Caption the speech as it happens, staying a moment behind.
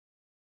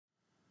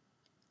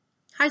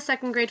Hi,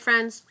 second grade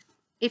friends.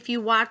 If you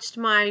watched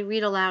my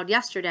read aloud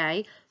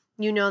yesterday,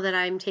 you know that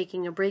I'm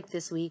taking a break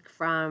this week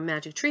from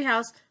Magic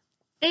Treehouse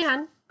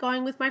and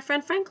going with my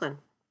friend Franklin.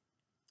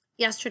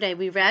 Yesterday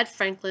we read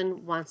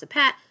Franklin Wants a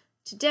Pet.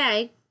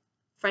 Today,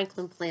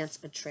 Franklin Plants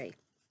a Tree.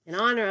 In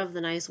honor of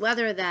the nice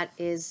weather that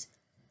is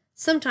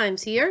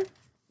sometimes here,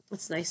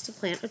 it's nice to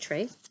plant a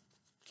tree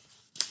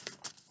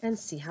and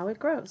see how it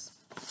grows.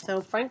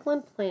 So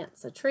Franklin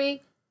plants a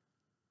tree.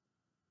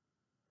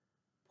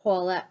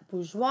 Paulette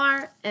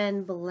Bourgeois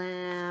and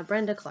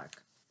Brenda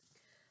Clark.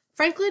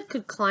 Franklin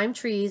could climb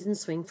trees and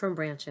swing from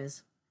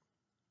branches.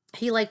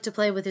 He liked to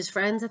play with his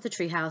friends at the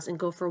treehouse and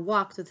go for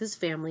walks with his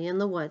family in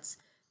the woods.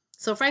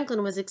 So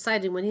Franklin was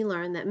excited when he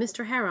learned that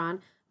Mr.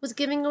 Heron was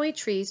giving away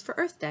trees for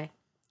Earth Day.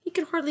 He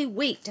could hardly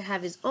wait to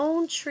have his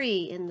own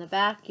tree in the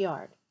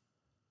backyard.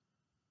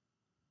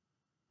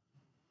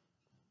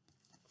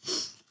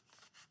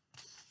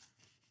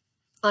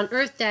 On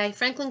Earth Day,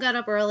 Franklin got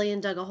up early and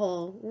dug a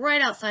hole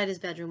right outside his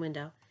bedroom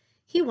window.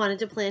 He wanted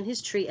to plant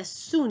his tree as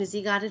soon as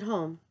he got it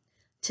home.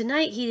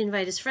 Tonight, he'd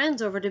invite his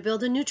friends over to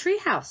build a new tree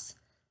house.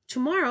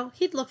 Tomorrow,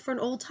 he'd look for an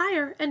old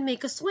tire and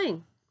make a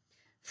swing.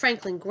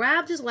 Franklin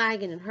grabbed his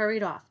wagon and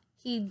hurried off.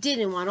 He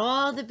didn't want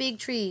all the big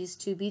trees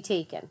to be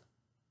taken.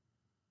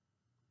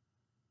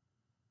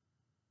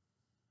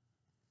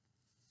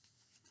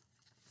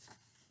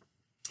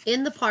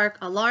 In the park,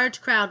 a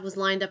large crowd was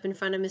lined up in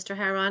front of Mr.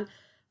 Heron.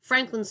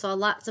 Franklin saw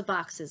lots of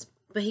boxes,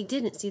 but he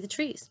didn't see the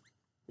trees.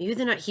 Maybe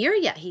they're not here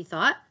yet, he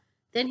thought.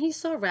 Then he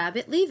saw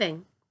Rabbit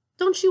leaving.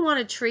 Don't you want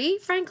a tree?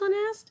 Franklin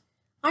asked.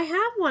 I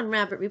have one,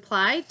 Rabbit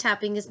replied,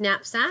 tapping his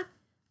knapsack.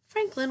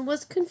 Franklin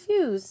was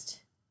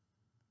confused.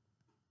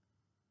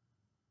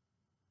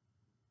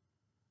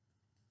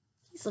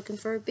 He's looking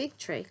for a big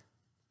tree.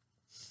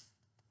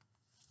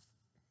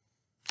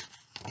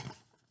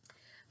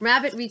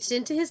 Rabbit reached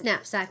into his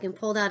knapsack and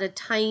pulled out a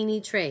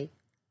tiny tree.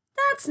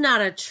 That's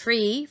not a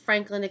tree,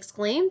 Franklin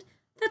exclaimed.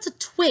 That's a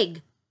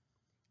twig.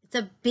 It's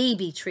a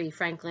baby tree,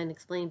 Franklin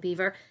explained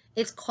Beaver.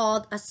 It's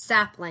called a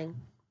sapling.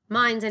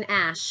 Mine's an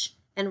ash,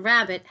 and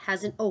Rabbit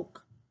has an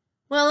oak.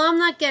 Well, I'm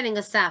not getting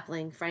a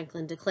sapling,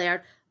 Franklin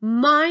declared.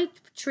 My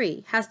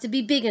tree has to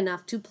be big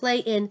enough to play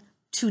in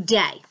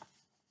today.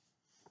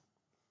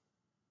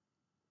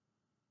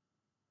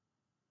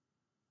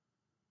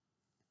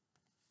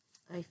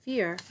 I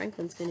fear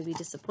Franklin's going to be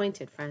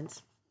disappointed,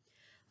 friends.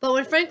 But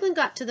when Franklin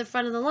got to the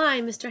front of the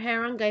line, Mr.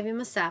 Heron gave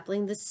him a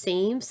sapling the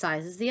same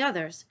size as the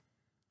others.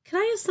 Can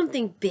I have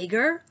something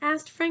bigger?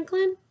 Asked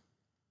Franklin.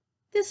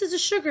 This is a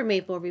sugar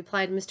maple,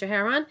 replied Mr.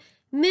 Heron.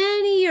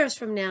 Many years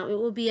from now, it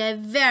will be a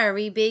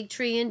very big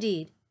tree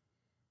indeed.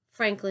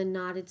 Franklin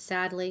nodded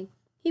sadly.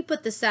 He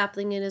put the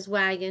sapling in his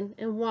wagon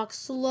and walked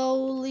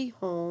slowly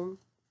home.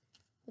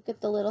 Look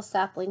at the little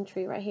sapling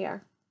tree right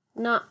here.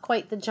 Not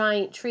quite the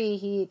giant tree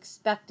he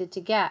expected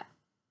to get.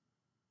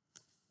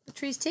 The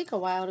trees take a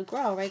while to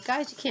grow, right,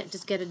 guys? You can't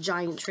just get a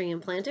giant tree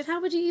and plant it.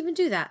 How would you even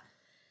do that?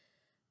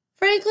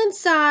 Franklin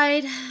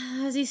sighed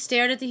as he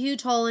stared at the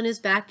huge hole in his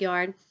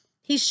backyard.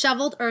 He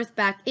shoveled earth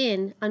back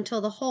in until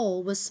the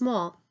hole was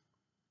small.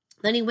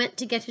 Then he went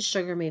to get his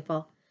sugar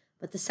maple,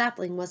 but the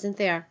sapling wasn't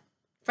there.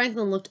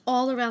 Franklin looked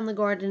all around the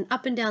garden and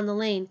up and down the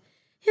lane.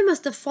 It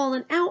must have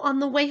fallen out on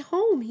the way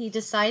home, he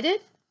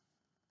decided.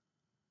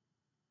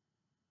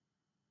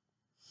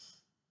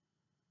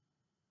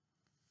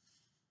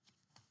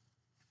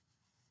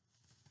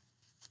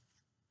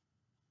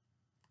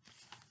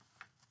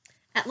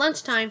 At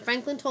lunchtime,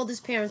 Franklin told his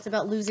parents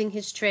about losing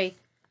his tree.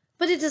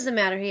 But it doesn't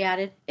matter, he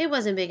added. It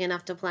wasn't big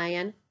enough to play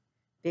in.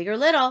 Big or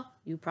little,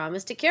 you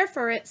promised to care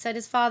for it, said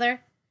his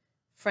father.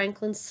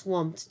 Franklin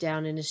slumped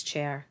down in his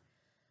chair.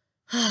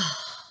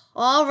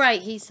 All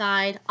right, he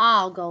sighed.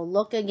 I'll go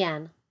look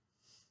again.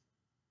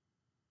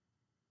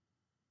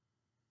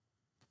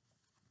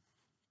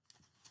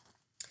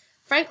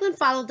 Franklin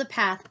followed the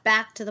path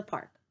back to the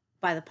park.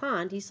 By the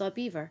pond, he saw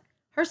Beaver.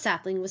 Her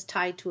sapling was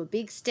tied to a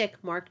big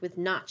stick marked with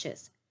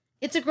notches.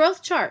 It's a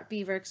growth chart,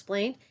 Beaver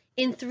explained.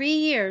 In 3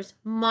 years,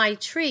 my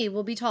tree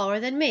will be taller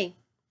than me.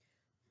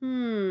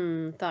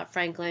 Thought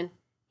Franklin.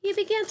 He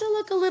began to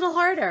look a little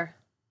harder.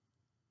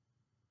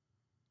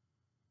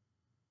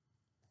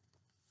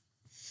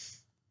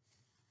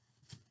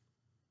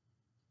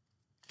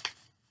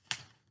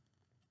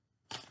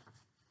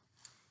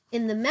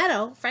 In the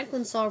meadow,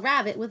 Franklin saw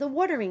Rabbit with a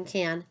watering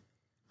can.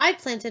 I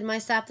planted my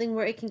sapling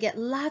where it can get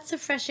lots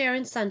of fresh air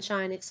and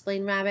sunshine,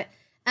 explained Rabbit,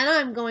 and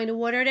I'm going to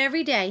water it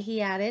every day,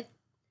 he added.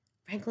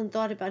 Franklin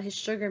thought about his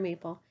sugar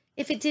maple.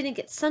 If it didn't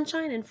get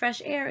sunshine and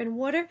fresh air and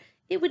water,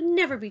 it would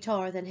never be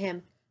taller than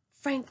him.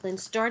 Franklin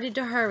started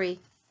to hurry.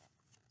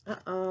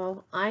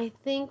 Uh-oh, I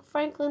think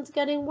Franklin's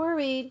getting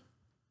worried.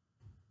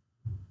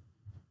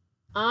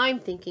 I'm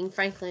thinking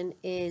Franklin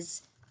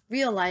is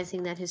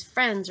realizing that his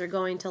friends are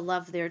going to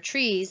love their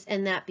trees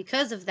and that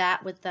because of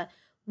that, with the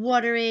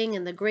watering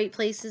and the great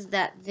places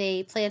that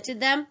they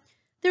planted them,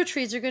 their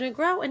trees are going to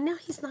grow, and now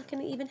he's not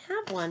going to even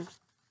have one.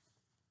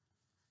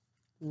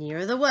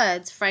 Near the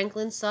woods,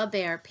 Franklin saw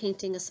Bear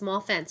painting a small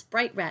fence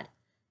bright red.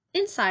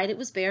 Inside it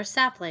was Bear's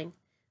sapling.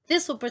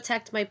 This will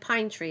protect my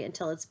pine tree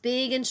until it's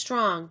big and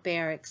strong,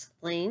 Bear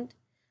explained.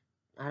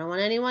 I don't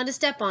want anyone to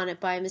step on it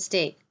by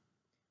mistake.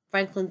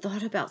 Franklin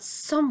thought about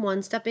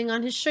someone stepping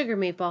on his sugar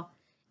maple.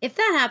 If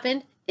that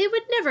happened, it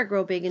would never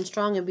grow big and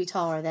strong and be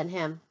taller than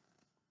him.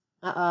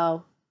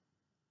 Uh-oh.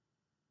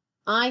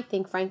 I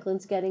think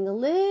Franklin's getting a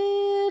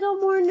little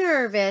more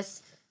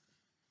nervous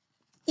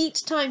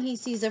each time he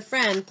sees a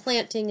friend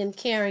planting and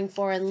caring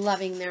for and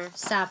loving their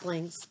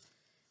saplings.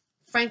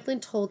 Franklin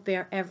told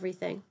Bear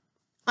everything.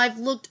 I've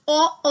looked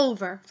all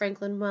over,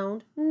 Franklin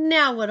moaned.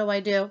 Now what do I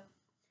do?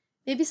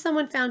 Maybe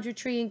someone found your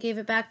tree and gave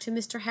it back to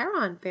Mr.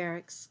 Heron,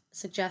 Bear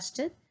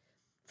suggested.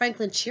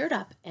 Franklin cheered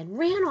up and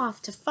ran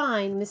off to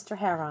find Mr.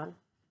 Heron.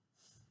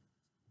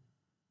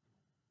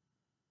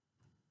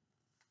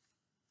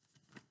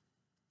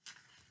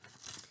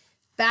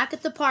 Back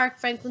at the park,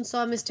 Franklin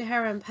saw Mr.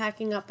 Heron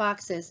packing up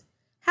boxes.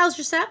 How's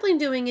your sapling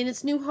doing in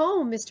its new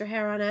home? Mr.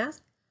 Heron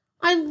asked.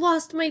 I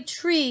lost my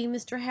tree,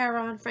 Mr.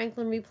 Heron,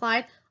 Franklin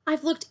replied.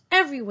 I've looked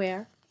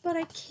everywhere, but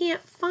I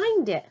can't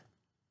find it.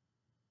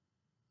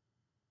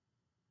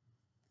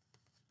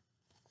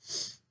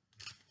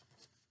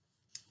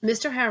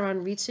 Mr.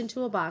 Heron reached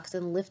into a box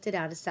and lifted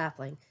out a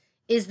sapling.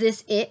 Is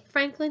this it,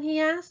 Franklin? He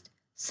asked.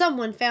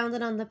 Someone found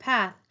it on the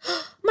path.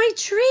 My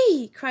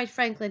tree! Cried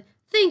Franklin.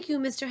 Thank you,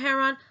 Mr.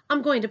 Heron.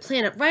 I'm going to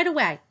plant it right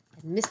away.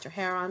 And Mr.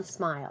 Heron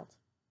smiled.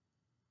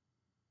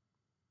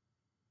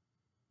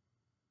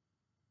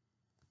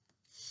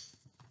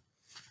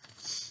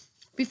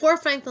 Before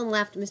Franklin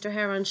left, Mr.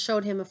 Heron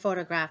showed him a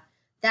photograph.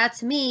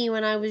 That's me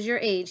when I was your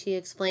age, he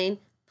explained,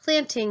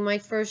 planting my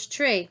first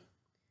tree.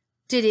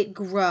 Did it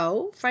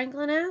grow?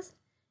 Franklin asked.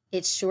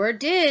 It sure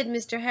did,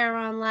 Mr.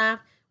 Heron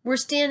laughed. We're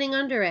standing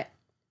under it.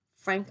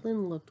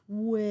 Franklin looked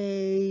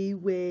way,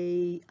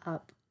 way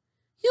up.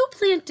 You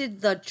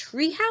planted the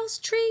treehouse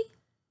tree?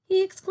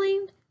 He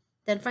exclaimed.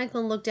 Then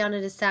Franklin looked down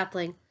at his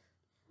sapling.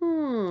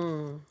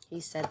 He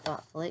said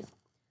thoughtfully.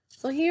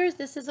 So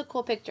this is a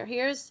cool picture.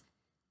 Here's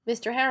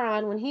Mr.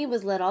 Heron when he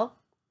was little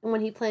and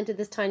when he planted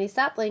this tiny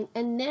sapling,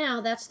 and now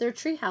that's their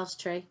treehouse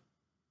tree.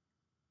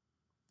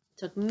 It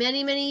took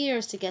many, many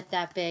years to get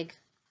that big.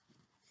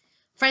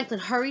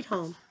 Franklin hurried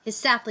home, his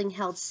sapling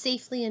held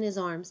safely in his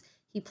arms.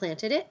 He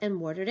planted it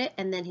and watered it,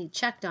 and then he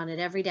checked on it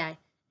every day.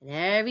 And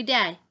every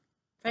day,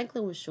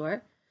 Franklin was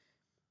sure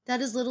that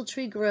his little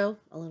tree grew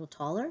a little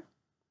taller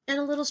and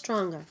a little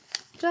stronger,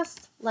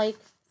 just like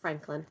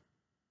Franklin.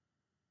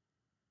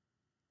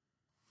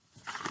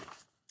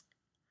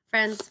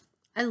 Friends,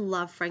 I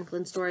love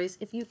Franklin stories.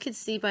 If you could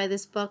see by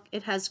this book,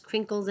 it has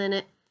crinkles in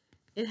it.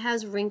 It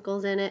has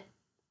wrinkles in it.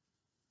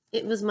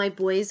 It was my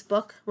boys'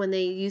 book when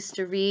they used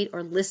to read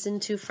or listen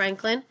to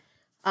Franklin.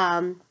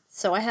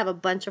 So I have a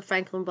bunch of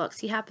Franklin books.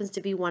 He happens to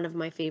be one of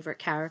my favorite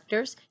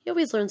characters. He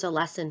always learns a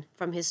lesson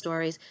from his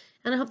stories,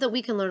 and I hope that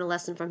we can learn a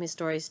lesson from his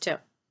stories too.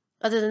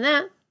 Other than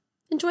that,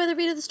 enjoy the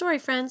read of the story,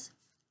 friends.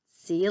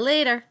 See you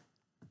later.